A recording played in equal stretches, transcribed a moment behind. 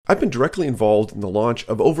I've been directly involved in the launch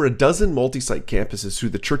of over a dozen multi-site campuses through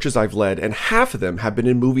the churches I've led, and half of them have been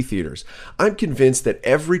in movie theaters. I'm convinced that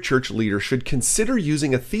every church leader should consider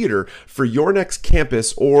using a theater for your next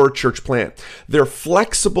campus or church plant. They're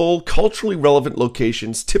flexible, culturally relevant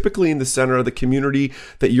locations, typically in the center of the community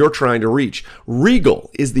that you're trying to reach.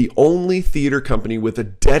 Regal is the only theater company with a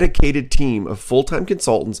dedicated team of full-time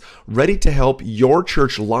consultants ready to help your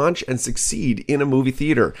church launch and succeed in a movie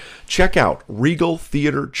theater. Check out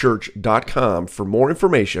regaltheaterchurch.com for more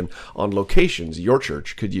information on locations your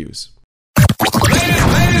church could use.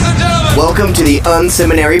 Welcome to the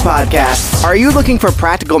Unseminary Podcast. Are you looking for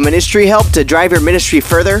practical ministry help to drive your ministry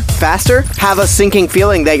further, faster? Have a sinking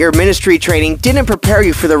feeling that your ministry training didn't prepare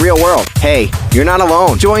you for the real world? Hey, you're not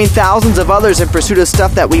alone. Join thousands of others in pursuit of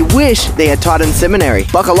stuff that we wish they had taught in seminary.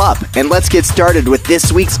 Buckle up and let's get started with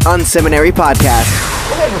this week's Unseminary Podcast.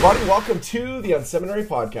 Hello everybody, welcome to the Unseminary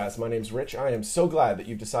Podcast. My name's Rich. I am so glad that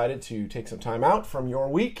you've decided to take some time out from your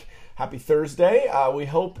week. Happy Thursday. We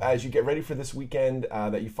hope as you get ready for this weekend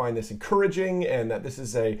that you find this encouraging and that this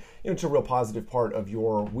is it's a real positive part of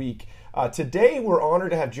your week. Today we're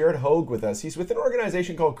honored to have Jared Hogue with us. He's with an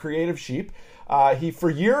organization called Creative Sheep. He for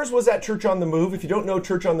years was at Church on the Move. If you don't know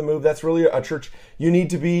Church on the Move, that's really a church you need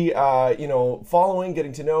to be following,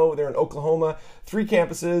 getting to know. They're in Oklahoma, 3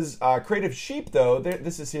 campuses. Creative Sheep, though,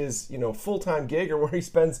 this is his full-time gig, or where he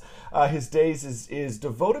spends his days is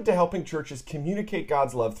devoted to helping churches communicate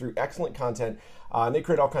God's love through excellent content. And they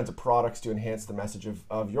create all kinds of products to enhance the message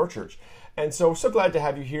of your church. And so we're so glad to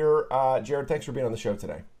have you here, Jared. Thanks for being on the show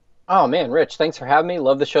today. Oh man, Rich, thanks for having me.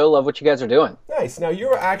 Love the show. Love what you guys are doing. Nice. Now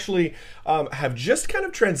you actually have just kind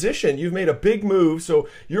of transitioned. You've made a big move. So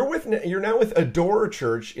you're now with Adore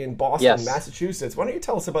Church in Boston, yes, Massachusetts. Why don't you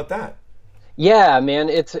tell us about that? Yeah, man,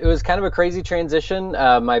 it was kind of a crazy transition.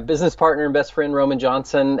 My business partner and best friend, Roman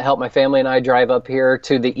Johnson, helped my family and I drive up here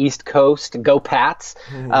to the East Coast, go Pats.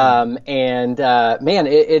 Man,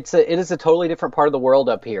 it is a totally different part of the world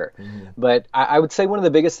up here. But I would say one of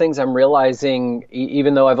the biggest things I'm realizing,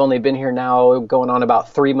 even though I've only been here now going on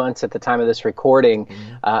about 3 months at the time of this recording,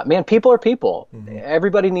 man, people are people.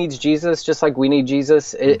 Everybody needs Jesus, just like we need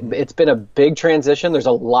Jesus. It's been a big transition. There's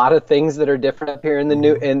a lot of things that are different up here in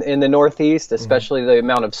the in the Northeast, especially the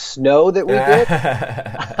amount of snow that we get.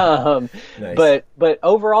 Nice. But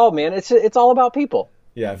overall, man, it's all about people.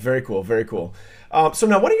 Yeah, very cool, very cool. So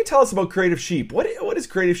now, why don't you tell us about Creative Sheep? What is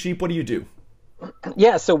Creative Sheep? What do you do?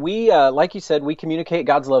 Yeah, so we, like you said, we communicate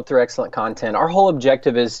God's love through excellent content. Our whole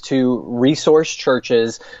objective is to resource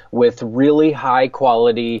churches with really high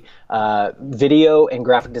quality video and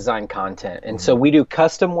graphic design content. And so we do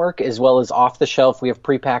custom work as well as off the shelf. We have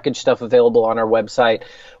prepackaged stuff available on our website,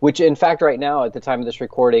 which in fact right now at the time of this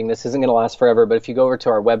recording, this isn't going to last forever, but if you go over to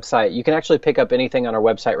our website, you can actually pick up anything on our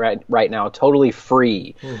website right now totally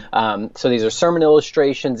free. So these are sermon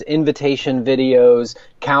illustrations, invitation videos,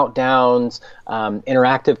 countdowns,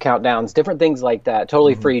 interactive countdowns, different things like that,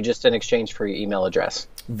 totally free, just in exchange for your email address.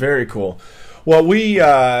 Very cool. Well,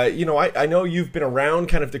 I know you've been around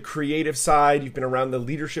kind of the creative side, you've been around the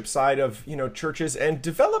leadership side of, churches, and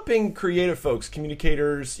developing creative folks,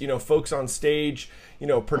 communicators, folks on stage,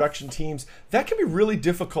 production teams. That can be really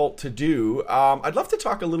difficult to do. I'd love to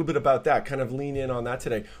talk a little bit about that, kind of lean in on that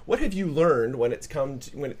today. What have you learned when it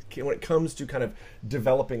comes to kind of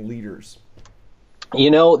developing leaders?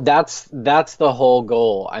 That's the whole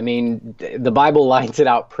goal. I mean, the Bible lines it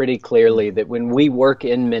out pretty clearly that when we work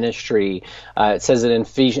in ministry, it says it in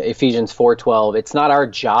Ephesians 4:12, it's not our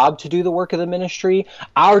job to do the work of the ministry.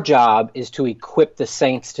 Our job is to equip the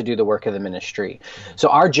saints to do the work of the ministry. So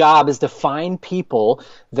our job is to find people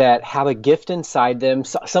that have a gift inside them,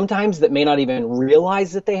 sometimes that may not even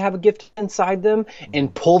realize that they have a gift inside them,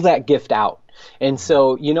 and pull that gift out. And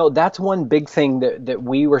so, that's one big thing that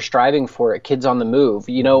we were striving for at Kids on the Move.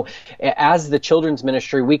 As the children's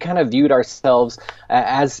ministry, we kind of viewed ourselves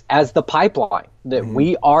as the pipeline, that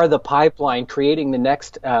we are the pipeline creating the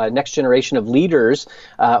next generation of leaders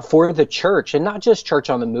for the church, and not just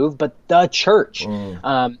Church on the Move, but the church.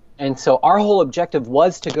 And so our whole objective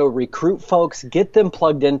was to go recruit folks, get them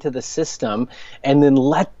plugged into the system, and then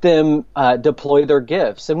let them deploy their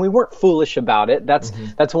gifts. And we weren't foolish about it. That's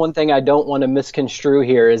one thing I don't want to misconstrue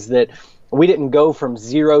here, is that we didn't go from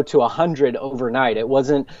 0 to 100 overnight. It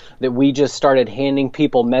wasn't that we just started handing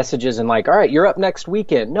people messages and like, all right, you're up next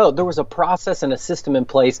weekend. No, there was a process and a system in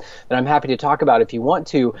place that I'm happy to talk about if you want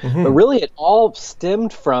to. But really, it all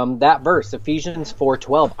stemmed from that verse, Ephesians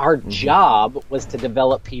 4:12. Our job was to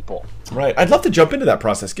develop people. Right. I'd love to jump into that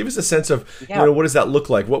process. Give us a sense of, what does that look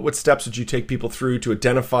like? What steps would you take people through to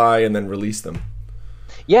identify and then release them?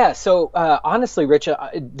 Yeah, so honestly, Rich,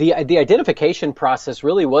 the identification process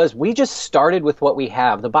really was, we just started with what we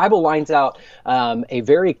have. The Bible lines out a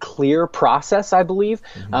very clear process, I believe,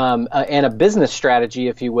 and a business strategy,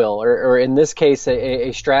 if you will, or in this case,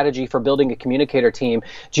 a strategy for building a communicator team.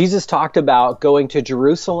 Jesus talked about going to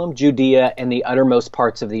Jerusalem, Judea, and the uttermost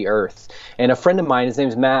parts of the earth. And a friend of mine, his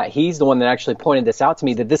name's Matt, he's the one that actually pointed this out to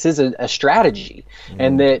me, that this is a strategy,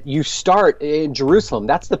 and that you start in Jerusalem.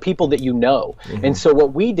 That's the people that you know. And so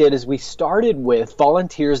what we did is we started with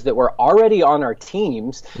volunteers that were already on our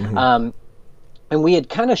teams. And we had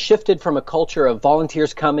kind of shifted from a culture of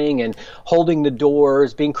volunteers coming and holding the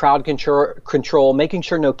doors, being crowd control, making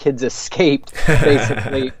sure no kids escaped,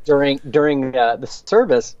 basically, during the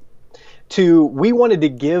service, to we wanted to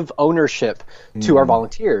give ownership to our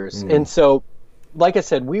volunteers. And so, like I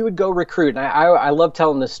said, we would go recruit. And I love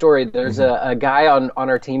telling this story. There's a guy on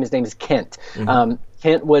our team. His name is Kent.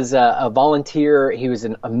 Kent was a volunteer. He was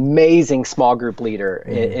an amazing small group leader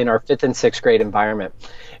in our 5th and 6th grade environment.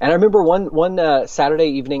 And I remember one Saturday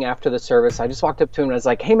evening after the service, I just walked up to him and I was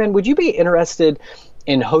like, "Hey man, would you be interested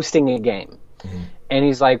in hosting a game?" And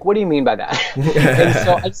he's like, "What do you mean by that?" And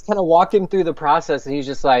so I just kind of walked him through the process, and he's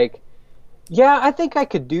just like, "Yeah, I think I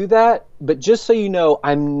could do that, but just so you know,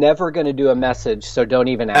 I'm never going to do a message, so don't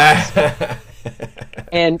even ask."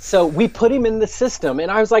 And so we put him in the system,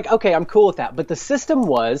 and I was like, okay, I'm cool with that. But the system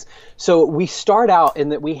was, so we start out in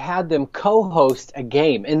that we had them co-host a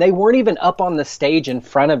game, and they weren't even up on the stage in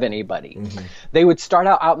front of anybody. They would start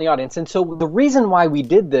out in the audience. And so the reason why we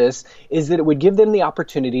did this is that it would give them the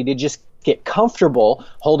opportunity to just get comfortable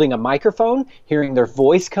holding a microphone, hearing their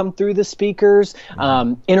voice come through the speakers,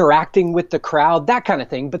 interacting with the crowd, that kind of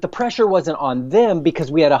thing. But the pressure wasn't on them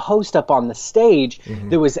because we had a host up on the stage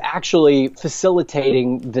that was actually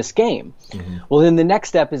facilitating this game. Well, then the next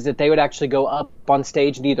step is that they would actually go up on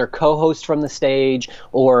stage and either co-host from the stage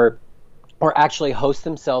or actually host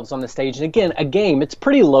themselves on the stage. And again, a game, it's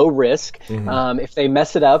pretty low risk. If they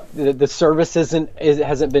mess it up, the service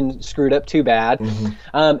hasn't been screwed up too bad.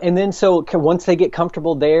 And then so once they get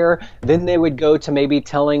comfortable there, then they would go to maybe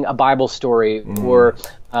telling a Bible story or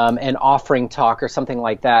an offering talk or something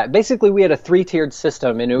like that. Basically, we had a 3-tiered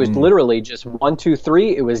system, and it was literally just 1, 2,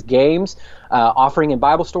 3. It was games, offering, and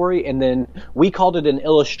Bible story, and then we called it an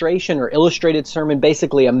illustration or illustrated sermon,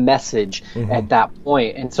 basically a message at that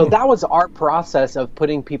point. And so that was our process of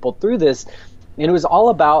putting people through this. And it was all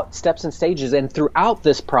about steps and stages. And throughout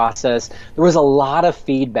this process, there was a lot of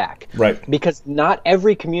feedback. Right. Because not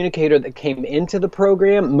every communicator that came into the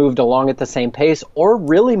program moved along at the same pace or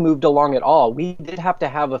really moved along at all. We did have to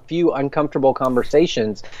have a few uncomfortable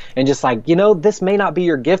conversations and just like, this may not be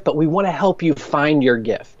your gift, but we want to help you find your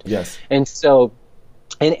gift. Yes. And so,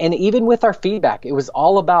 and even with our feedback, it was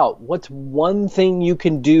all about what's one thing you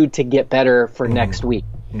can do to get better for next week.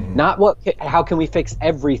 Not how can we fix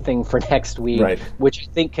everything for next week, which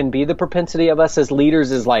I think can be the propensity of us as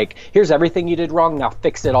leaders is like, here's everything you did wrong, now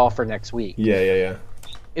fix it all for next week.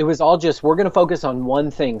 It was all just, we're going to focus on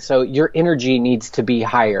one thing. So your energy needs to be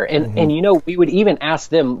higher. And we would even ask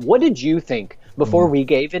them, what did you think before we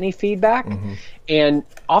gave any feedback? And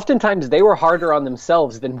oftentimes they were harder on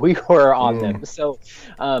themselves than we were on them. So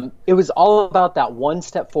it was all about that one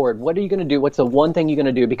step forward. What are you going to do? What's the one thing you're going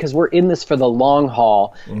to do? Because we're in this for the long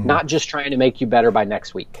haul, not just trying to make you better by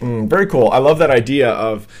next week. Very cool. I love that idea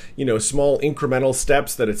of, small incremental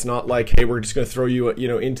steps, that it's not like, hey, we're just going to throw you,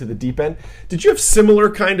 into the deep end. Did you have similar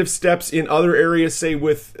kind of steps in other areas, say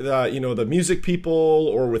with, the music people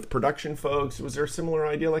or with production folks? Was there a similar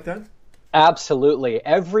idea like that? Absolutely.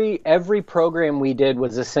 Every program we did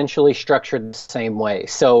was essentially structured the same way.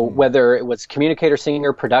 So whether it was communicator,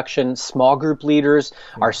 singer, production, small group leaders,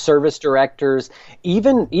 our service directors,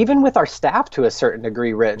 even with our staff to a certain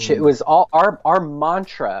degree, Rich, it was all our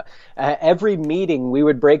mantra. Every meeting we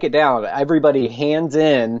would break it down. Everybody hands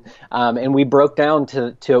in, and we broke down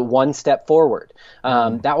to one step forward.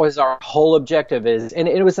 That was our whole objective and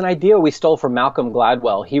it was an idea we stole from Malcolm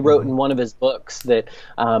Gladwell. He wrote in one of his books that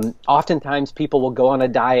oftentimes people will go on a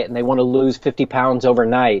diet and they want to lose 50 pounds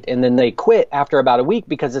overnight, and then they quit after about a week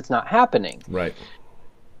because it's not happening. Right.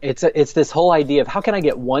 It's this whole idea of how can I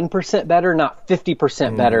get 1% better, not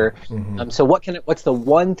 50% better. So what's the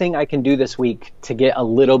one thing I can do this week to get a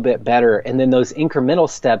little bit better? And then those incremental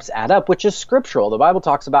steps add up, which is scriptural. The Bible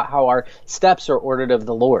talks about how our steps are ordered of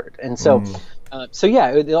the Lord. And so So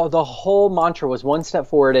yeah, the whole mantra was one step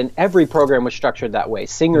forward, and every program was structured that way.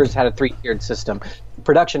 Singers had a 3-tiered system,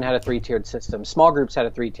 production had a 3-tiered system, small groups had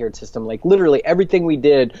a 3-tiered system. Like literally everything we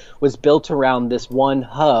did was built around this one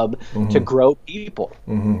hub to grow people.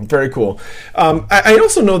 Very cool. I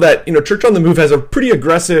also know that Church on the Move has a pretty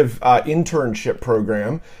aggressive internship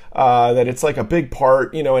program. That it's like a big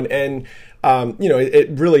part, and it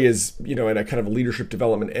really is, in a kind of a leadership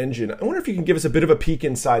development engine. I wonder if you can give us a bit of a peek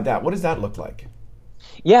inside that. What does that look like?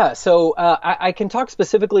 Yeah, so I can talk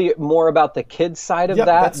specifically more about the kids side of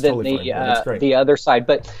that than totally the other side.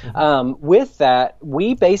 But with that,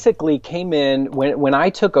 we basically came in, when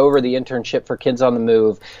I took over the internship for Kids on the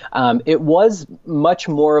Move, it was much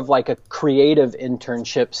more of like a creative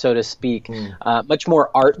internship, so to speak, much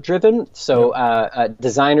more art-driven. So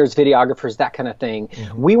designers, videographers, that kind of thing.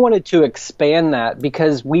 We wanted to expand that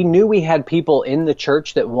because we knew we had people in the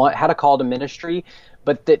church that had a call to ministry,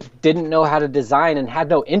 but that didn't know how to design and had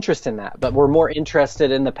no interest in that, but were more interested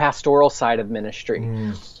in the pastoral side of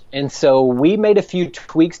ministry. And so we made a few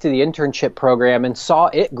tweaks to the internship program and saw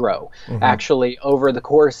it grow actually over the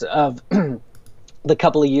course of the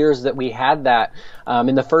couple of years that we had that.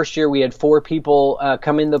 In the first year, we had 4 people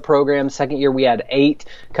come into the program. Second year, we had 8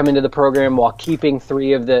 come into the program while keeping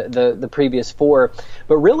 3 of the previous 4.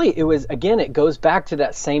 But really, it was, again, it goes back to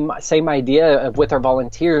that same idea of with our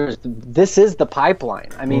volunteers. This is the pipeline.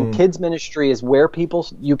 I mean, kids ministry is where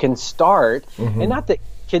you can start, and not that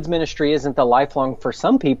kids ministry isn't the lifelong for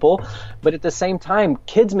some people, but at the same time,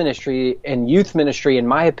 kids ministry and youth ministry, in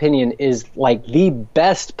my opinion, is like the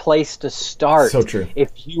best place to start. So true. If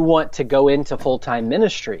you want to go into full-time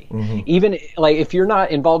ministry. Even like if you're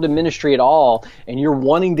not involved in ministry at all and you're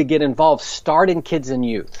wanting to get involved, start in kids and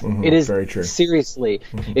youth. It is very true. Seriously.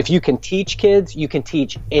 If you can teach kids, you can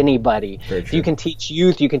teach anybody. If you can teach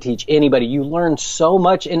youth, you can teach anybody. You learn so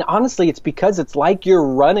much, and honestly, it's because it's like you're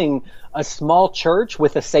running a small church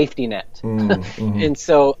with a safety net. And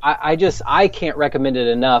so I can't recommend it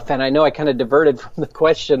enough. And I know I kind of diverted from the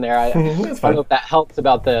question there. I don't know if that helps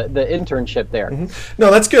about the internship there.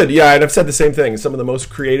 No, that's good. Yeah, and I've said the same thing. Some of the most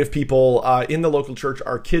creative people in the local church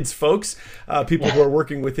are kids folks, people who are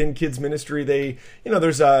working within kids ministry.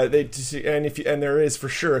 There's and there is for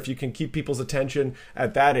sure, if you can keep people's attention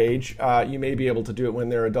at that age, you may be able to do it when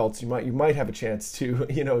they're adults. You might have a chance to,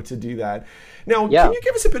 to do that. Now, can you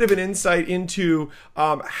give us a bit of an insight into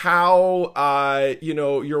how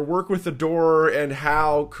your work with the door and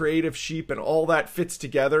how Creative Sheep and all that fits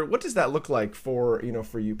together? What does that look like for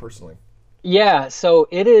you personally? Yeah, so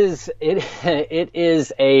it is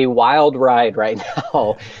a wild ride right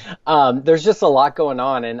now. There's just a lot going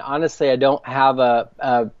on, and honestly, I don't have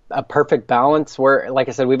a perfect balance. Like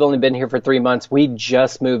I said, we've only been here for 3 months. We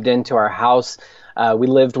just moved into our house. We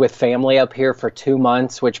lived with family up here for 2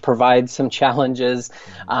 months, which provides some challenges.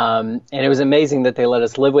 And it was amazing that they let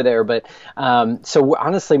us live with her. But so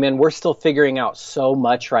honestly, man, we're still figuring out so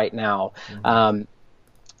much right now.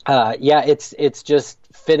 It's just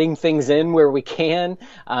fitting things in where we can,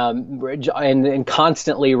 and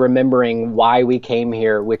constantly remembering why we came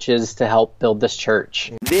here, which is to help build this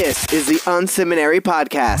church. This is the Unseminary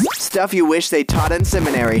Podcast. Stuff you wish they taught in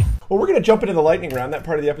seminary. Well, we're going to jump into the lightning round, that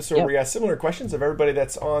part of the episode where we ask similar questions of everybody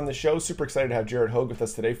that's on the show. Super excited to have Jared Hogue with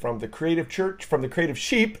us today from the Creative Church, from the Creative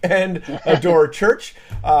Sheep and Adore Church.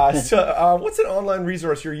 What's an online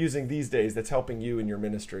resource you're using these days that's helping you in your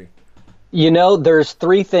ministry? There's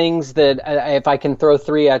 3 things that, if I can throw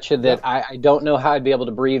 3 at you, that I don't know how I'd be able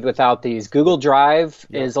to breathe without these. Google Drive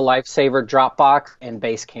is a lifesaver, Dropbox, and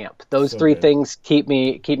Basecamp. Those 3 things keep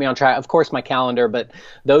me on track. Of course, my calendar, but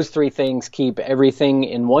those 3 things keep everything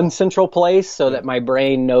in one central place so that my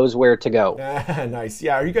brain knows where to go. Nice.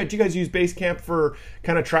 Yeah. Do you guys use Basecamp for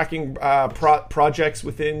kind of tracking projects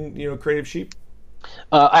within Creative Sheep?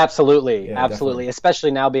 Absolutely. Definitely.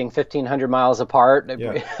 Especially now being 1,500 miles apart.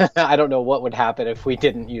 I don't know what would happen if we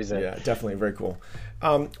didn't use it. Yeah, definitely. Very cool.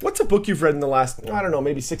 What's a book you've read in the last,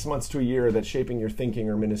 maybe 6 months to a year that's shaping your thinking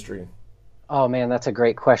or ministry? Oh, man, that's a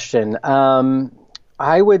great question.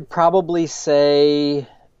 I would probably say,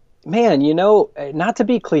 man, not to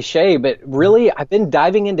be cliche, but really I've been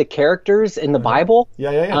diving into characters in the Bible.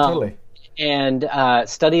 Yeah, totally. And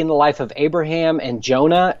studying the life of Abraham and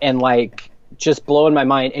Jonah, and just blowing my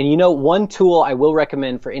mind. And one tool I will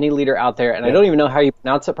recommend for any leader out there, and I don't even know how you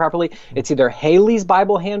pronounce it properly. It's either Haley's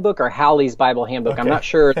Bible Handbook or Howley's Bible Handbook. Okay. I'm not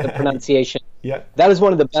sure the pronunciation. That is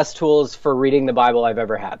one of the best tools for reading the Bible I've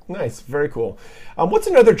ever had. Nice. Very cool. What's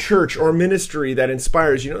another church or ministry that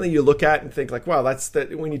inspires you? That you look at and think wow,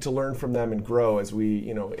 we need to learn from them and grow as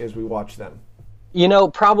we watch them. You know,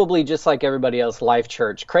 probably just like everybody else, Life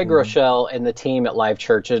Church. Craig Rochelle and the team at Life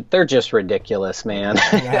Church, they're just ridiculous, man.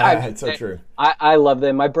 Yeah, it's so true. I love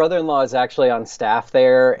them. My brother-in-law is actually on staff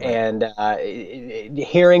there, and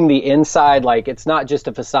hearing the inside, like, it's not just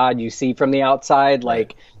a facade you see from the outside,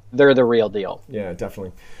 like, they're the real deal. Yeah,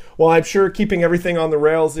 definitely. Well, I'm sure keeping everything on the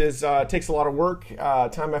rails takes a lot of work,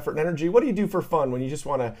 time, effort, and energy. What do you do for fun when you just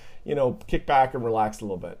want to, kick back and relax a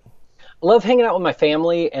little bit? I love hanging out with my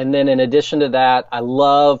family, and then in addition to that, I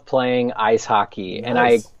love playing ice hockey.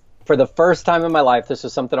 Nice. And for the first time in my life, this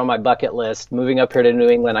was something on my bucket list. Moving up here to New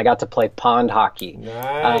England, I got to play pond hockey.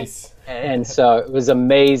 Nice. And so it was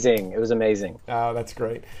amazing. It was amazing. Oh, that's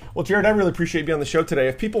great. Well, Jared, I really appreciate you being on the show today.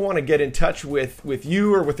 If people want to get in touch with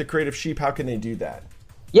you or with the Creative Sheep, how can they do that?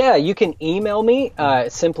 Yeah, you can email me,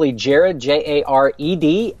 simply Jared, Jared, at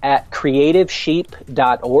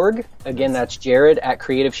creativesheep.org. Again, that's Jared at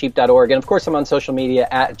creativesheep.org. And of course, I'm on social media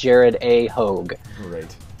at Jared A. Hogue.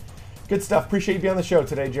 Great. Good stuff. Appreciate you being on the show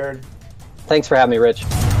today, Jared. Thanks for having me, Rich.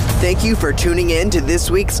 Thank you for tuning in to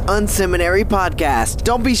this week's Unseminary podcast.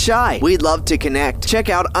 Don't be shy. We'd love to connect. Check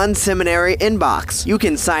out Unseminary Inbox. You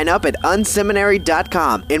can sign up at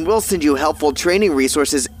unseminary.com and we'll send you helpful training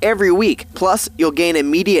resources every week. Plus, you'll gain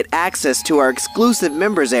immediate access to our exclusive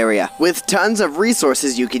members area with tons of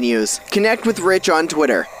resources you can use. Connect with Rich on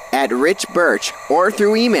Twitter at Rich Birch or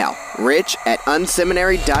through email,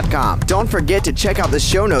 rich@unseminary.com. Don't forget to check out the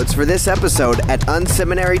show notes for this episode at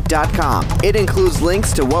unseminary.com. It includes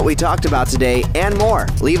links to what we talked about today and more.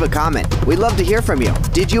 Leave a comment. We'd love to hear from you.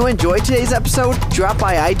 Did you enjoy today's episode? Drop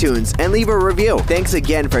by iTunes and leave a review. Thanks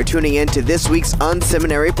again for tuning in to this week's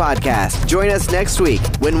Unseminary podcast. Join us next week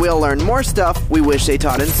when we'll learn more stuff we wish they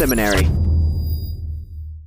taught in seminary.